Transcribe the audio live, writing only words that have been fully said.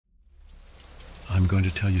I'm going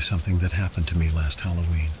to tell you something that happened to me last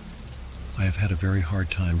Halloween. I have had a very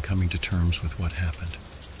hard time coming to terms with what happened,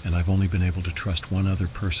 and I've only been able to trust one other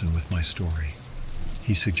person with my story.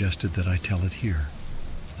 He suggested that I tell it here.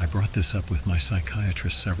 I brought this up with my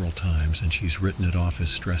psychiatrist several times, and she's written it off as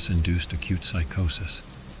stress-induced acute psychosis.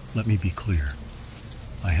 Let me be clear.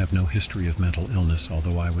 I have no history of mental illness,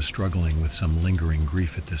 although I was struggling with some lingering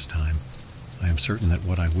grief at this time. I am certain that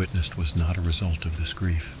what I witnessed was not a result of this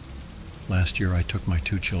grief. Last year I took my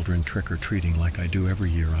 2 children trick-or-treating like I do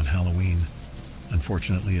every year on Halloween.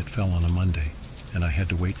 Unfortunately, it fell on a Monday, and I had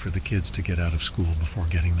to wait for the kids to get out of school before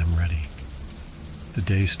getting them ready. The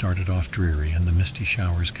day started off dreary, and the misty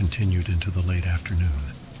showers continued into the late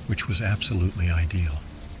afternoon, which was absolutely ideal.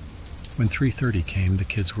 When 3:30 came, the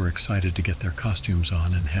kids were excited to get their costumes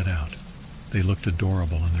on and head out. They looked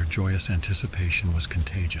adorable, and their joyous anticipation was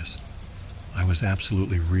contagious. I was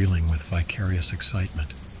absolutely reeling with vicarious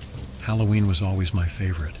excitement. Halloween was always my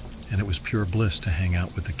favorite, and it was pure bliss to hang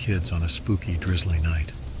out with the kids on a spooky, drizzly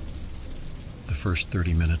night. The first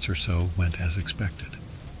 30 minutes or so went as expected,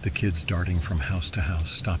 the kids darting from house to house,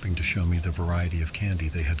 stopping to show me the variety of candy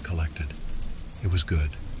they had collected. It was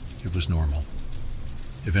good. It was normal.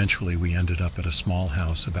 Eventually, we ended up at a small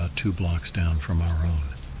house about 2 blocks down from our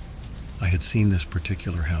own. I had seen this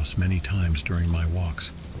particular house many times during my walks,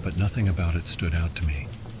 but nothing about it stood out to me.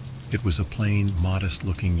 It was a plain,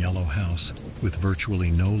 modest-looking yellow house with virtually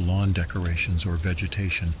no lawn decorations or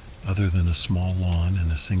vegetation other than a small lawn and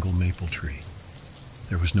a single maple tree.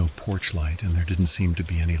 There was no porch light, and there didn't seem to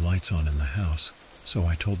be any lights on in the house, so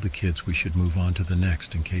I told the kids we should move on to the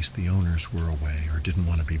next in case the owners were away or didn't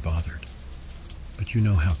want to be bothered. But you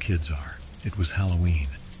know how kids are. It was Halloween,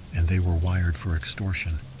 and they were wired for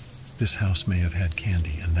extortion. This house may have had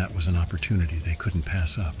candy, and that was an opportunity they couldn't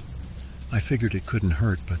pass up. I figured it couldn't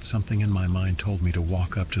hurt, but something in my mind told me to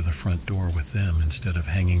walk up to the front door with them instead of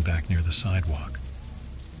hanging back near the sidewalk.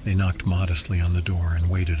 They knocked modestly on the door and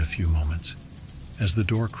waited a few moments. As the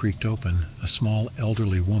door creaked open, a small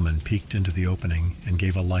elderly woman peeked into the opening and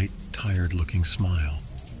gave a light, tired-looking smile.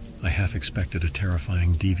 I half expected a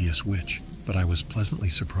terrifying, devious witch, but I was pleasantly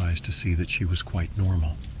surprised to see that she was quite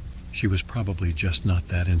normal. She was probably just not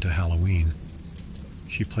that into Halloween.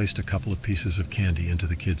 She placed a couple of pieces of candy into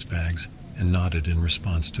the kids' bags and nodded in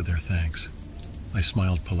response to their thanks. I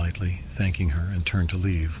smiled politely, thanking her, and turned to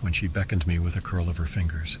leave when she beckoned me with a curl of her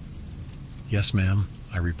fingers. "Yes, ma'am,"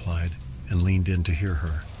 I replied, and leaned in to hear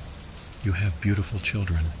her. "You have beautiful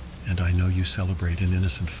children, and I know you celebrate in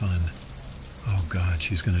innocent fun." Oh God,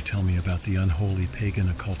 she's going to tell me about the unholy pagan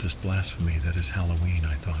occultist blasphemy that is Halloween,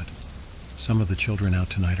 I thought. Some of the children out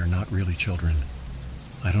tonight are not really children.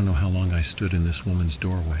 I don't know how long I stood in this woman's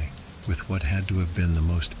doorway, with what had to have been the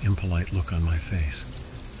most impolite look on my face.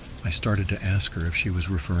 I started to ask her if she was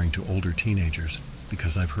referring to older teenagers,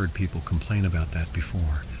 because I've heard people complain about that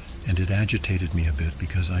before, and it agitated me a bit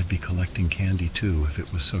because I'd be collecting candy too if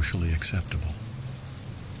it was socially acceptable.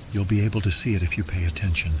 "You'll be able to see it if you pay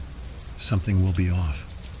attention. Something will be off.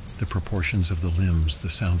 The proportions of the limbs, the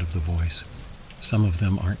sound of the voice. Some of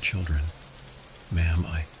them aren't children. Ma'am,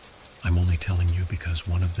 I'm only telling you because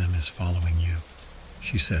one of them is following you,"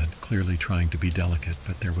 she said, clearly trying to be delicate,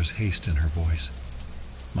 but there was haste in her voice.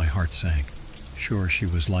 My heart sank. Sure, she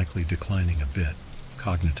was likely declining a bit,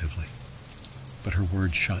 cognitively. But her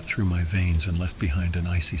words shot through my veins and left behind an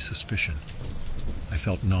icy suspicion. I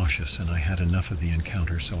felt nauseous, and I had enough of the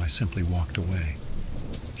encounter, so I simply walked away.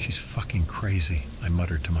 "She's fucking crazy," I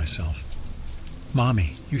muttered to myself.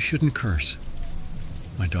 "Mommy, you shouldn't curse,"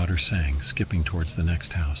 my daughter sang, skipping towards the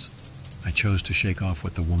next house. I chose to shake off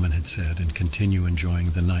what the woman had said and continue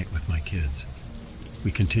enjoying the night with my kids.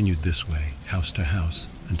 We continued this way, house to house,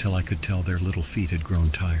 until I could tell their little feet had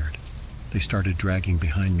grown tired. They started dragging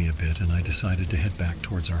behind me a bit, and I decided to head back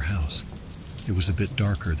towards our house. It was a bit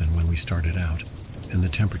darker than when we started out, and the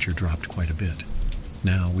temperature dropped quite a bit.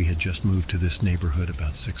 Now, we had just moved to this neighborhood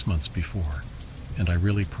about 6 months before, and I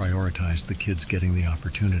really prioritized the kids getting the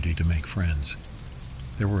opportunity to make friends.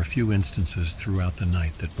 There were a few instances throughout the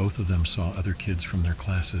night that both of them saw other kids from their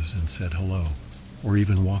classes and said hello, or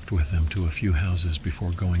even walked with them to a few houses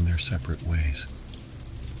before going their separate ways.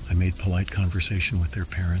 I made polite conversation with their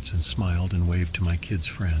parents and smiled and waved to my kids'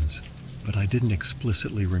 friends, but I didn't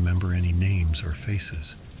explicitly remember any names or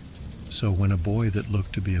faces. So when a boy that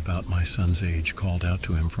looked to be about my son's age called out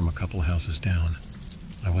to him from a couple houses down,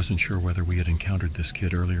 I wasn't sure whether we had encountered this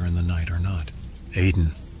kid earlier in the night or not.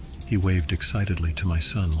 "Aiden," he waved excitedly to my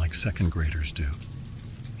son like second graders do.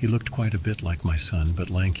 He looked quite a bit like my son, but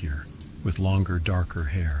lankier, with longer, darker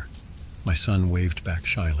hair. My son waved back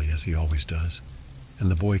shyly, as he always does, and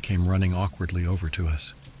the boy came running awkwardly over to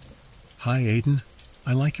us. "Hi, Aiden.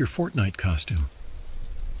 I like your Fortnite costume."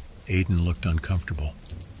 Aiden looked uncomfortable,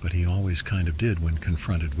 but he always kind of did when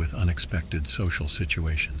confronted with unexpected social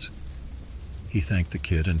situations. He thanked the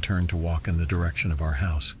kid and turned to walk in the direction of our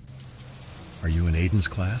house. "Are you in Aiden's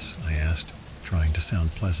class?" I asked, trying to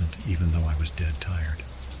sound pleasant even though I was dead tired.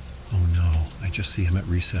 "Oh no, I just see him at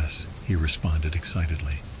recess," he responded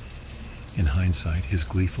excitedly. In hindsight, his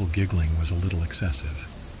gleeful giggling was a little excessive.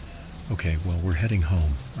 "Okay, well, we're heading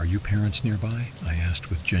home. Are you parents nearby?" I asked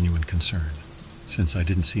with genuine concern, since I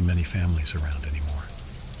didn't see many families around anymore.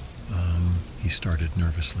 He started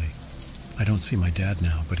nervously. "I don't see my dad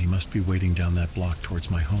now, but he must be waiting down that block towards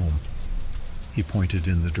my home." He pointed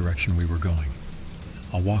in the direction we were going.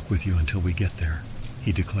 "I'll walk with you until we get there,"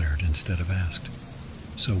 he declared instead of asked.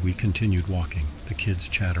 So we continued walking, the kids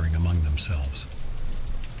chattering among themselves.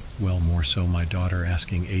 Well, more so my daughter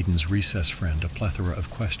asking Aiden's recess friend a plethora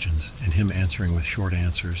of questions, and him answering with short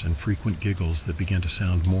answers and frequent giggles that began to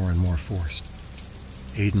sound more and more forced.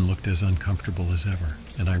 Aiden looked as uncomfortable as ever,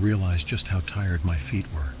 and I realized just how tired my feet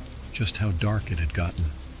were, just how dark it had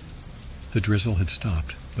gotten. The drizzle had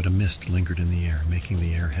stopped, but a mist lingered in the air, making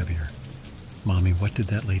the air heavier. "Mommy, what did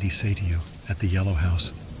that lady say to you at the yellow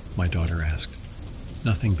house?" my daughter asked.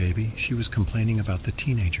 "Nothing, baby. She was complaining about the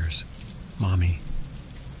teenagers." "Mommy."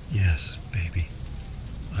 "Yes, baby."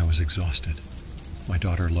 I was exhausted. My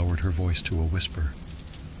daughter lowered her voice to a whisper.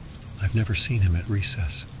 "I've never seen him at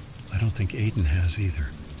recess. I don't think Aiden has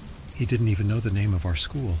either. He didn't even know the name of our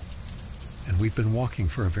school. And we've been walking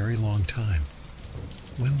for a very long time.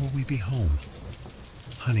 When will we be home?"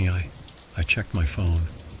 "Honey, I checked my phone.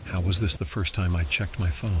 How was this the first time I checked my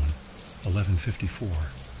phone?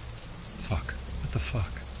 11:54. Fuck. What the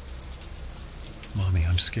fuck? Mommy,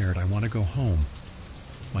 I'm scared. I want to go home."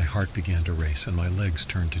 My heart began to race and my legs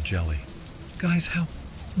turned to jelly. "Guys,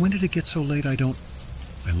 when did it get so late I don't—"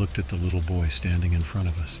 I looked at the little boy standing in front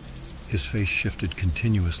of us. His face shifted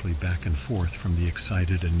continuously back and forth from the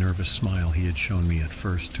excited and nervous smile he had shown me at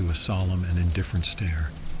first to a solemn and indifferent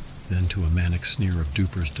stare, then to a manic sneer of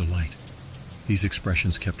duper's delight. These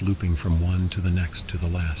expressions kept looping from one to the next to the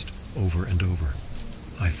last, over and over.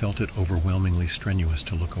 I felt it overwhelmingly strenuous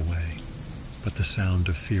to look away, but the sound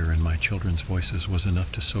of fear in my children's voices was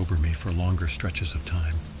enough to sober me for longer stretches of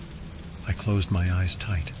time. I closed my eyes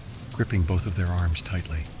tight, gripping both of their arms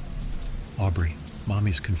tightly. "Aubrey,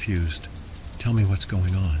 Mommy's confused. Tell me what's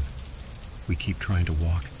going on. We keep trying to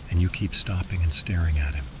walk, and you keep stopping and staring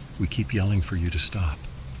at him. We keep yelling for you to stop.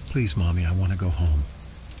 Please, Mommy, I want to go home."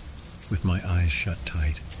 With my eyes shut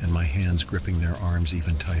tight and my hands gripping their arms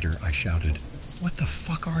even tighter, I shouted, "What the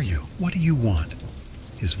fuck are you? What do you want?"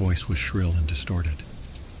 His voice was shrill and distorted.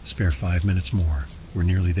 "Spare 5 minutes more. We're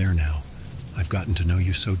nearly there now. I've gotten to know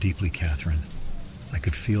you so deeply, Catherine." I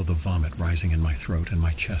could feel the vomit rising in my throat and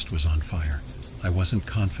my chest was on fire. I wasn't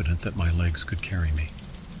confident that my legs could carry me.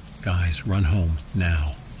 "Guys, run home,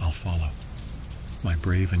 now. I'll follow." My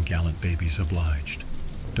brave and gallant babies obliged.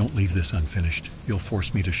 "Don't leave this unfinished. You'll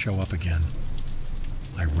force me to show up again."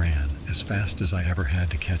 I ran as fast as I ever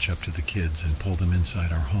had to catch up to the kids and pull them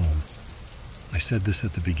inside our home. I said this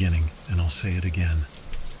at the beginning, and I'll say it again.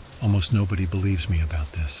 Almost nobody believes me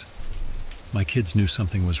about this. My kids knew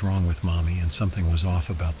something was wrong with Mommy and something was off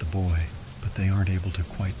about the boy, but they aren't able to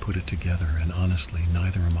quite put it together, and honestly,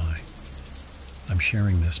 neither am I. I'm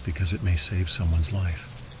sharing this because it may save someone's life.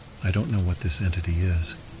 I don't know what this entity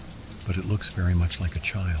is, but it looks very much like a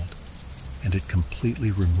child, and it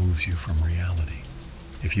completely removes you from reality.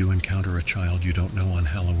 If you encounter a child you don't know on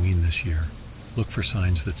Halloween this year, look for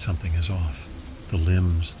signs that something is off. The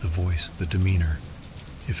limbs, the voice, the demeanor.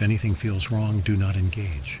 If anything feels wrong, do not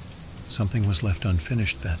engage. Something was left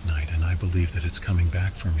unfinished that night, and I believe that it's coming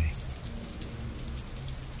back for me.